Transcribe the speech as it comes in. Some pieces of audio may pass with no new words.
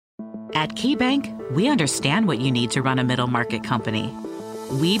At KeyBank, we understand what you need to run a middle market company.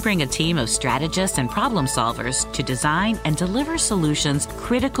 We bring a team of strategists and problem solvers to design and deliver solutions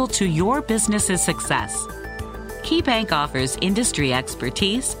critical to your business's success. KeyBank offers industry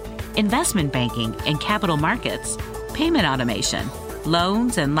expertise, investment banking and capital markets, payment automation,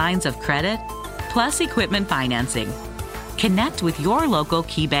 loans and lines of credit, plus equipment financing. Connect with your local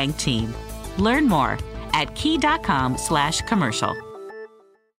KeyBank team. Learn more at key.com/commercial.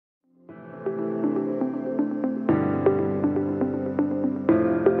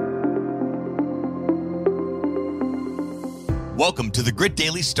 Welcome to the Grit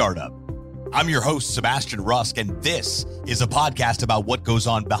Daily Startup. I'm your host, Sebastian Rusk, and this is a podcast about what goes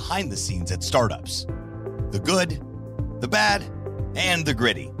on behind the scenes at startups. The good, the bad, and the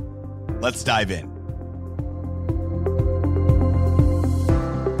gritty. Let's dive in.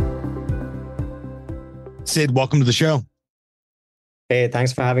 Sid, welcome to the show. Hey,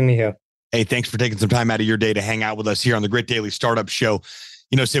 thanks for having me here. Hey, thanks for taking some time out of your day to hang out with us here on the Grit Daily Startup Show.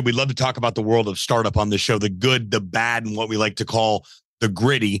 You know, Sid, we'd love to talk about the world of startup on this show, the good, the bad, and what we like to call the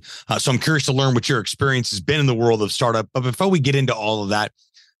gritty. So I'm curious to learn what your experience has been in the world of startup. But before we get into all of that,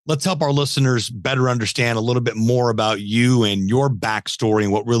 let's help our listeners better understand a little bit more about you and your backstory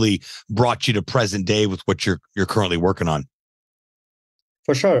and what really brought you to present day with what you're currently working on.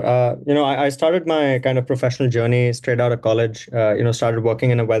 For sure. I started my kind of professional journey straight out of college, started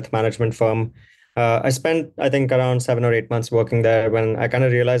working in a wealth management firm. I spent, I think, around 7 or 8 months working there when I kind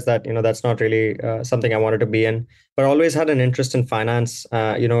of realized that, that's not really something I wanted to be in, but I always had an interest in finance,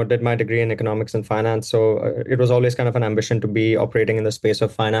 did my degree in economics and finance. So it was always kind of an ambition to be operating in the space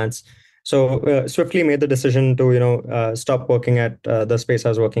of finance. So swiftly made the decision to, stop working at the space I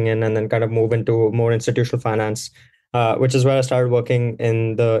was working in and then kind of move into more institutional finance, which is where I started working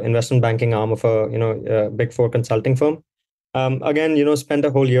in the investment banking arm of a big four consulting firm. Spent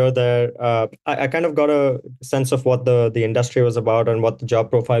a whole year there. I kind of got a sense of what the industry was about and what the job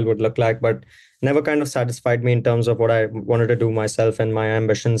profile would look like, but never kind of satisfied me in terms of what I wanted to do myself and my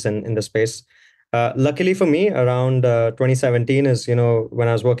ambitions in the space. Luckily for me, around 2017 is, when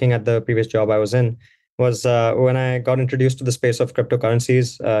I was working at the previous job I was in, was when I got introduced to the space of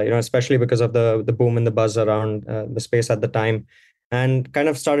cryptocurrencies, especially because of the boom and the buzz around the space at the time. And kind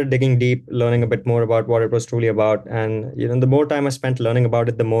of started digging deep, learning a bit more about what it was truly about. And the more time I spent learning about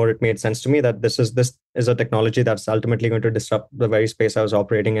it, the more it made sense to me that this is a technology that's ultimately going to disrupt the very space I was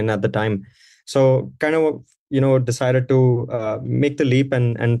operating in at the time. So kind of decided to make the leap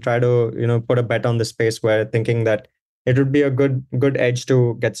and try to put a bet on the space, where thinking that it would be a good edge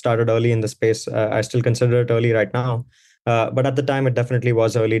to get started early in the space. I still consider it early right now, but at the time it definitely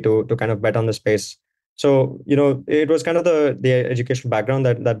was early to kind of bet on the space. So, it was kind of the educational background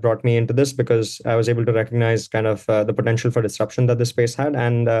that brought me into this, because I was able to recognize kind of the potential for disruption that the space had.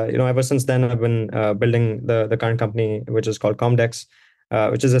 And, ever since then, I've been building the current company, which is called Comdex,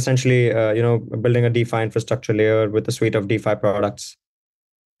 which is essentially, building a DeFi infrastructure layer with a suite of DeFi products.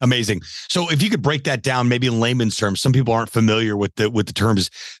 Amazing. So if you could break that down, maybe in layman's terms, some people aren't familiar with the terms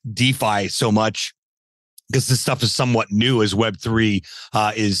DeFi so much, because this stuff is somewhat new, as Web3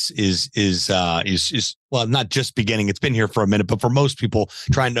 is well, not just beginning. It's been here for a minute, but for most people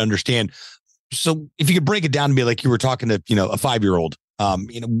trying to understand. So if you could break it down to me, like you were talking to, a 5-year-old,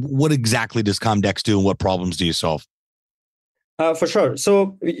 what exactly does Comdex do and what problems do you solve? For sure.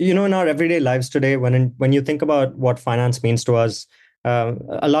 So, in our everyday lives today, when you think about what finance means to us,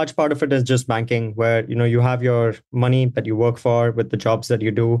 a large part of it is just banking, where, you have your money that you work for with the jobs that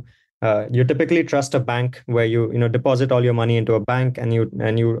you do. You typically trust a bank where you deposit all your money into a bank, and you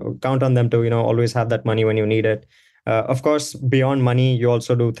count on them to always have that money when you need it. Of course, beyond money, you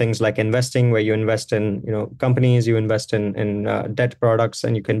also do things like investing, where you invest in companies, you invest in debt products,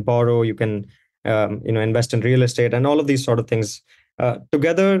 and you can borrow, you can invest in real estate, and all of these sort of things.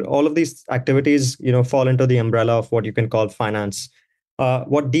 Together, all of these activities fall into the umbrella of what you can call finance.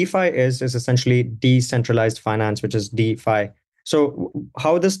 What DeFi is essentially decentralized finance, which is DeFi. So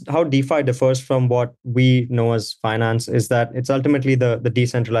how DeFi differs from what we know as finance is that it's ultimately the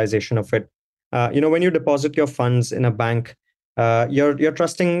decentralization of it. When you deposit your funds in a bank, you're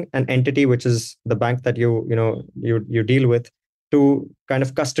trusting an entity, which is the bank that you deal with, to kind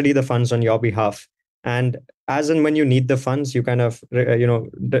of custody the funds on your behalf. And as and when you need the funds, you kind of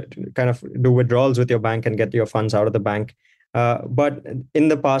do withdrawals with your bank and get your funds out of the bank. But in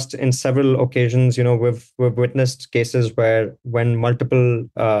the past, in several occasions, we've witnessed cases where when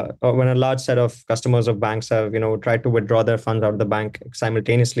a large set of customers of banks have, tried to withdraw their funds out of the bank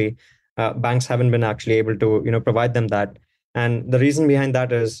simultaneously, banks haven't been actually able to, provide them that. And the reason behind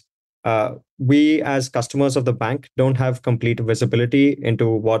that is we as customers of the bank don't have complete visibility into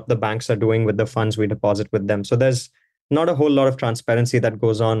what the banks are doing with the funds we deposit with them. So there's not a whole lot of transparency that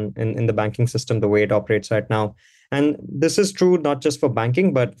goes on in the banking system the way it operates right now. And this is true not just for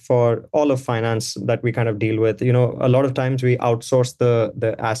banking, but for all of finance that we kind of deal with. A lot of times we outsource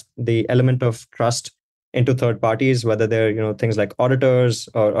the element of trust into third parties, whether they're things like auditors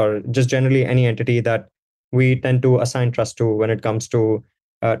or just generally any entity that we tend to assign trust to when it comes to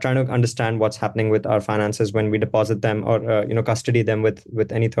trying to understand what's happening with our finances when we deposit them or custody them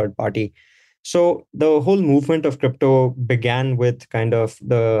with any third party. So the whole movement of crypto began with kind of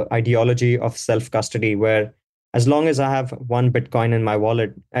the ideology of self custody, where as long as I have one Bitcoin in my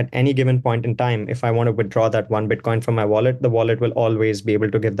wallet at any given point in time, if I want to withdraw that one Bitcoin from my wallet, the wallet will always be able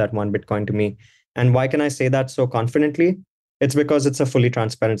to give that one Bitcoin to me. And why can I say that so confidently? It's because it's a fully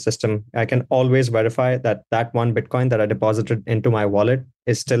transparent system. I can always verify that that one Bitcoin that I deposited into my wallet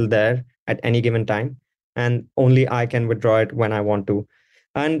is still there at any given time. And only I can withdraw it when I want to.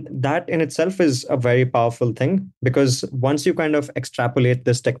 And that in itself is a very powerful thing, because once you kind of extrapolate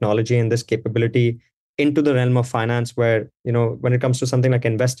this technology and this capability into the realm of finance, where when it comes to something like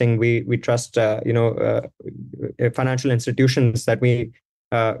investing, we trust financial institutions that we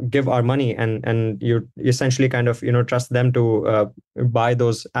give our money, and you essentially kind of trust them to buy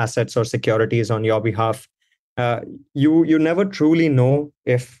those assets or securities on your behalf. You never truly know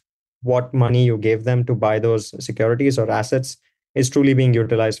if what money you gave them to buy those securities or assets is truly being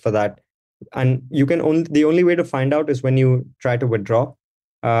utilized for that. And the only way to find out is when you try to withdraw.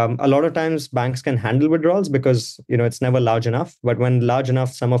 A lot of times banks can handle withdrawals because it's never large enough. But when large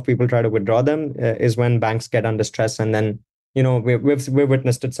enough, some of people try to withdraw them, is when banks get under stress. And then we've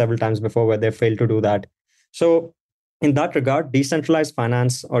witnessed it several times before where they failed to do that. So in that regard, decentralized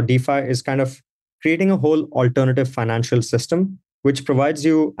finance or DeFi is kind of creating a whole alternative financial system which provides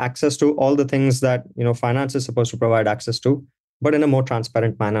you access to all the things that finance is supposed to provide access to, but in a more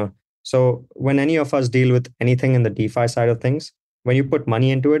transparent manner. So when any of us deal with anything in the DeFi side of things, when you put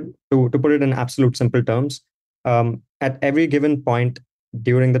money into it, to put it in absolute simple terms, at every given point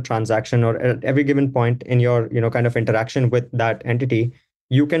during the transaction or at every given point in your kind of interaction with that entity,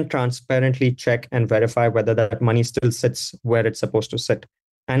 you can transparently check and verify whether that money still sits where it's supposed to sit.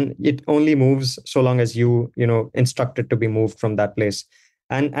 And it only moves so long as you instruct it to be moved from that place.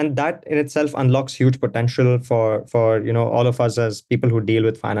 And that in itself unlocks huge potential for all of us as people who deal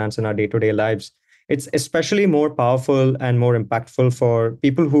with finance in our day-to-day lives. It's especially more powerful and more impactful for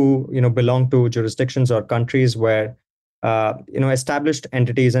people who belong to jurisdictions or countries where established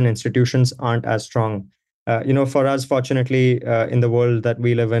entities and institutions aren't as strong. For us, fortunately, in the world that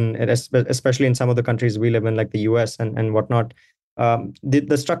we live in, especially in some of the countries we live in, like the US and whatnot,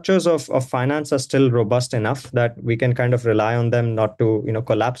 the structures of finance are still robust enough that we can kind of rely on them not to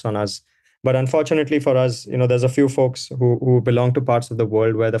collapse on us. But unfortunately for us, there's a few folks who belong to parts of the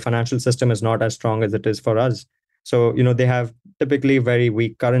world where the financial system is not as strong as it is for us. So they have typically very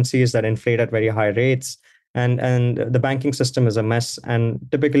weak currencies that inflate at very high rates, and the banking system is a mess. And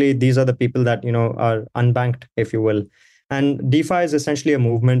typically these are the people that are unbanked, if you will. And DeFi is essentially a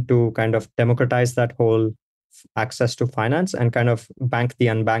movement to kind of democratize that whole access to finance and kind of bank the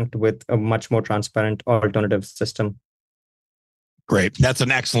unbanked with a much more transparent alternative system. Great. That's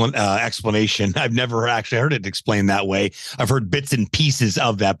an excellent explanation. I've never actually heard it explained that way. I've heard bits and pieces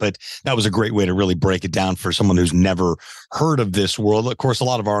of that, but that was a great way to really break it down for someone who's never heard of this world. Of course, a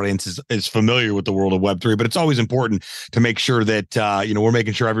lot of our audience is familiar with the world of Web3, but it's always important to make sure that, we're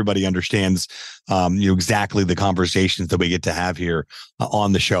making sure everybody understands, exactly the conversations that we get to have here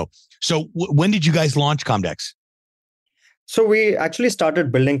on the show. So when did you guys launch Comdex? So we actually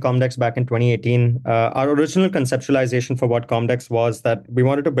started building Comdex back in 2018. Our original conceptualization for what Comdex was that we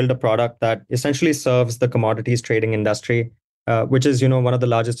wanted to build a product that essentially serves the commodities trading industry, which is one of the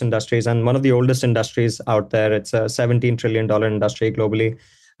largest industries and one of the oldest industries out there. It's a $17 trillion industry globally.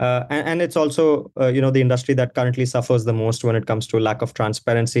 And it's also the industry that currently suffers the most when it comes to lack of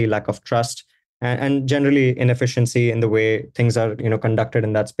transparency, lack of trust, and generally inefficiency in the way things are conducted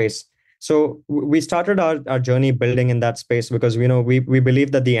in that space. So we started our journey building in that space because we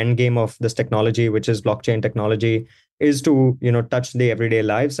believe that the end game of this technology, which is blockchain technology, is to touch the everyday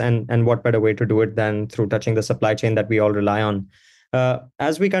lives, and what better way to do it than through touching the supply chain that we all rely on.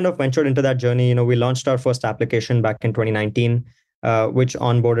 As we kind of ventured into that journey, we launched our first application back in 2019, which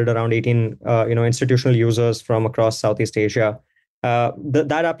onboarded around 18 institutional users from across Southeast Asia.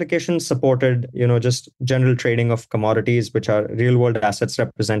 That application supported, just general trading of commodities, which are real world assets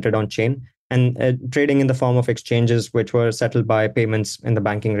represented on chain, and trading in the form of exchanges, which were settled by payments in the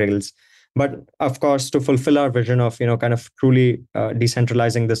banking rails. But of course, to fulfill our vision of, kind of truly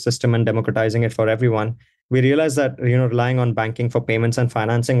decentralizing the system and democratizing it for everyone, we realized that, relying on banking for payments and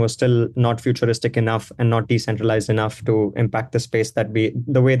financing was still not futuristic enough and not decentralized enough to impact the space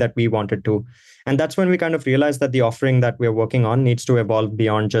the way that we wanted to. And that's when we kind of realized that the offering that we're working on needs to evolve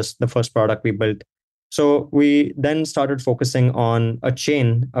beyond just the first product we built. So we then started focusing on a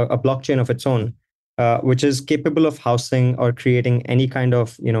chain, a blockchain of its own, which is capable of housing or creating any kind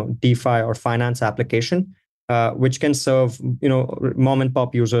of, DeFi or finance application, which can serve, mom and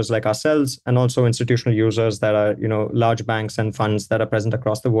pop users like ourselves, and also institutional users that are, large banks and funds that are present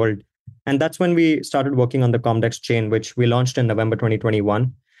across the world. And that's when we started working on the Comdex chain, which we launched in November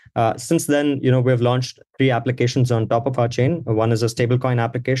 2021. Since then, we've launched 3 applications on top of our chain. One is a stablecoin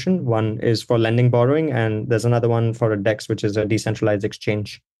application, one is for lending, borrowing, and there's another one for a DEX, which is a decentralized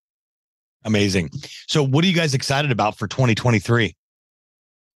exchange. Amazing. So what are you guys excited about for 2023?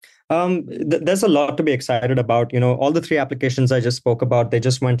 There's a lot to be excited about. All the 3 applications I just spoke about, they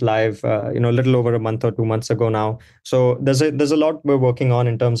just went live, a little over a month or 2 months ago now. So there's a lot we're working on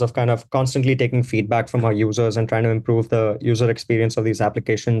in terms of kind of constantly taking feedback from our users and trying to improve the user experience of these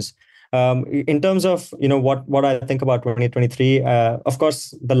applications. In terms of, what I think about 2023, of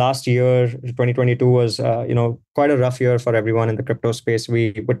course, the last year, 2022 was, quite a rough year for everyone in the crypto space.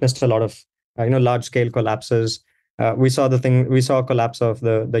 We witnessed a lot of, large scale collapses. We saw a collapse of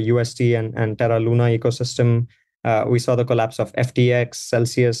the UST and Terra Luna ecosystem. We saw the collapse of FTX,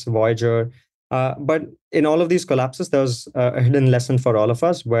 Celsius, Voyager. But in all of these collapses, there was a hidden lesson for all of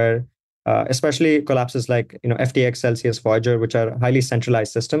us, where especially collapses like FTX, Celsius, Voyager, which are highly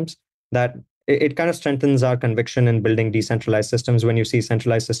centralized systems, that it kind of strengthens our conviction in building decentralized systems when you see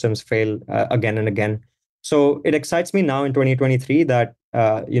centralized systems fail again and again. So it excites me now in 2023 that,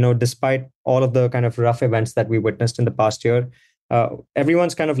 despite all of the kind of rough events that we witnessed in the past year,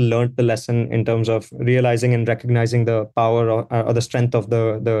 everyone's kind of learned the lesson in terms of realizing and recognizing the power or the strength of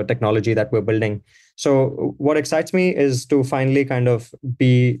the technology that we're building. So what excites me is to finally kind of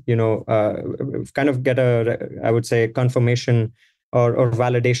kind of get I would say, confirmation or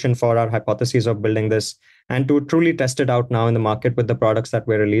validation for our hypotheses of building this, and to truly test it out now in the market with the products that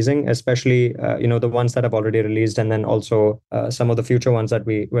we're releasing, especially the ones that have already released, and then also some of the future ones that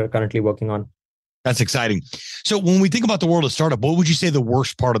we're currently working on. That's exciting. So when we think about the world of startup, what would you say the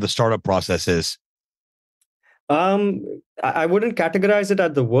worst part of the startup process is? I wouldn't categorize it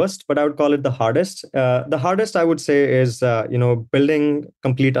as the worst, but I would call it the hardest. The hardest, I would say, is building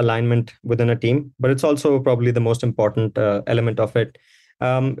complete alignment within a team, but it's also probably the most important element of it.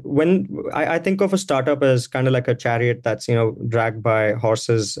 When I think of a startup as kind of like a chariot that's dragged by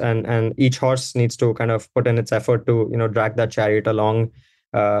horses, and each horse needs to kind of put in its effort to drag that chariot along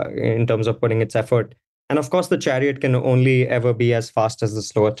in terms of putting its effort. And of course, the chariot can only ever be as fast as the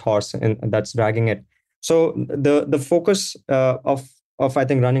slowest horse that's dragging it. So the focus of I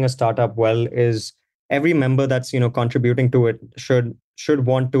think running a startup well is every member that's contributing to it should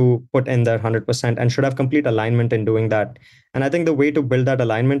want to put in their 100% and should have complete alignment in doing that. And I think the way to build that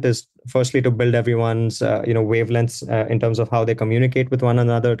alignment is firstly to build everyone's wavelengths in terms of how they communicate with one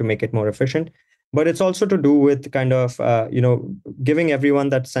another to make it more efficient. But it's also to do with kind of giving everyone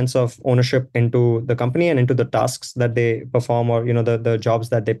that sense of ownership into the company and into the tasks that they perform, or the jobs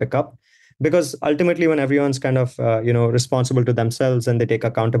that they pick up. Because ultimately, when everyone's kind of responsible to themselves and they take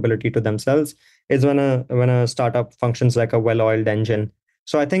accountability to themselves, is when a startup functions like a well-oiled engine.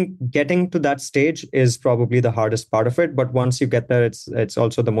 So I think getting to that stage is probably the hardest part of it. But once you get there, it's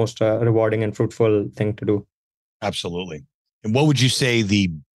also the most rewarding and fruitful thing to do. Absolutely. And what would you say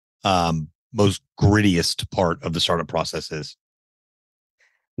the most grittiest part of the startup process is?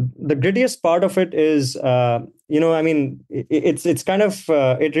 The grittiest part of it is, it's kind of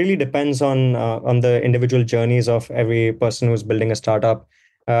it really depends on the individual journeys of every person who's building a startup.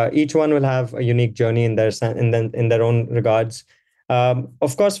 Each one will have a unique journey in their own regards.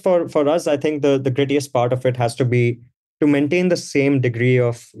 Of course, for us, I think the grittiest part of it has to be to maintain the same degree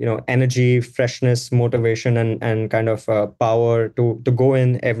of energy, freshness, motivation, and kind of power to go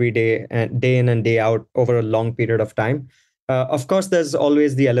in every day, and day in and day out over a long period of time. Of course, there's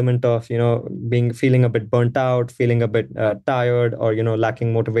always the element of feeling a bit burnt out, feeling a bit tired, or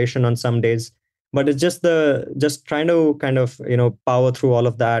lacking motivation on some days. But it's just trying to kind of power through all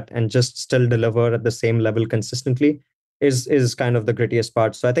of that and just still deliver at the same level consistently is kind of the grittiest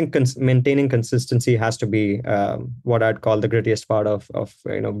part. So I think maintaining consistency has to be what I'd call the grittiest part of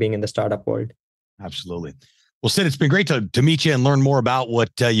being in the startup world. Absolutely. Well, Sid, it's been great to meet you and learn more about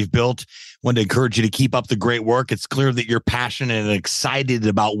what you've built. Want to encourage you to keep up the great work. It's clear that you're passionate and excited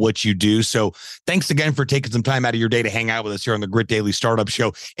about what you do. So thanks again for taking some time out of your day to hang out with us here on the Grit Daily Startup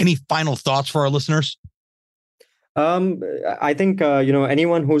Show. Any final thoughts for our listeners? I think,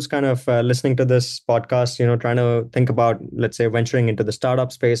 anyone who's kind of listening to this podcast, trying to think about, let's say, venturing into the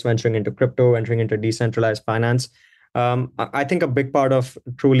startup space, venturing into crypto, venturing into decentralized finance. I think a big part of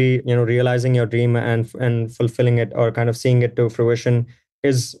truly, realizing your dream and fulfilling it, or kind of seeing it to fruition,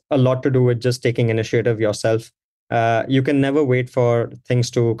 is a lot to do with just taking initiative yourself. You can never wait for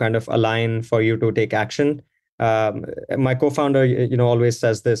things to kind of align for you to take action. My co-founder, always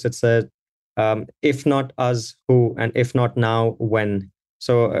says this. It's if not us, who, and if not now, when.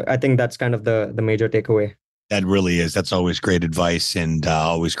 So I think that's kind of the major takeaway. That really is. That's always great advice, and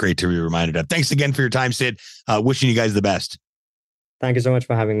always great to be reminded of. Thanks again for your time, Sid. Wishing you guys the best. Thank you so much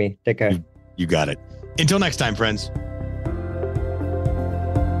for having me. Take care. You got it. Until next time, friends.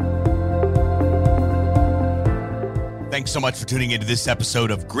 Thanks so much for tuning into this episode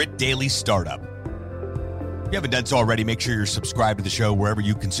of Grit Daily Startup. If you haven't done so already, make sure you're subscribed to the show wherever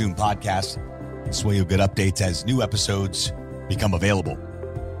you consume podcasts. This way you'll get updates as new episodes become available.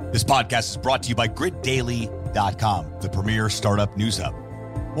 This podcast is brought to you by GritDaily.com, the premier startup news hub.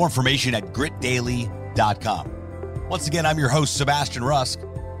 More information at GritDaily.com. Once again, I'm your host, Sebastian Rusk.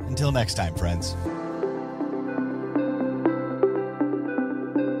 Until next time, friends.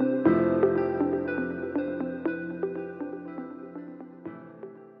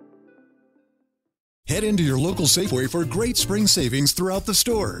 Head into your local Safeway for great spring savings throughout the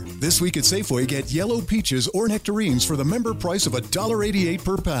store. This week at Safeway, get yellow peaches or nectarines for the member price of $1.88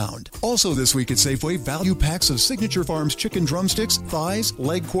 per pound. Also this week at Safeway, value packs of Signature Farms chicken drumsticks, thighs,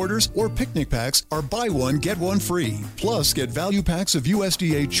 leg quarters, or picnic packs are buy one, get one free. Plus, get value packs of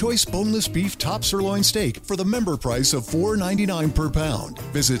USDA choice boneless beef top sirloin steak for the member price of $4.99 per pound.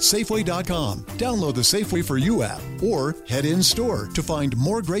 Visit Safeway.com, download the Safeway for You app, or head in store to find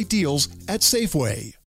more great deals at Safeway.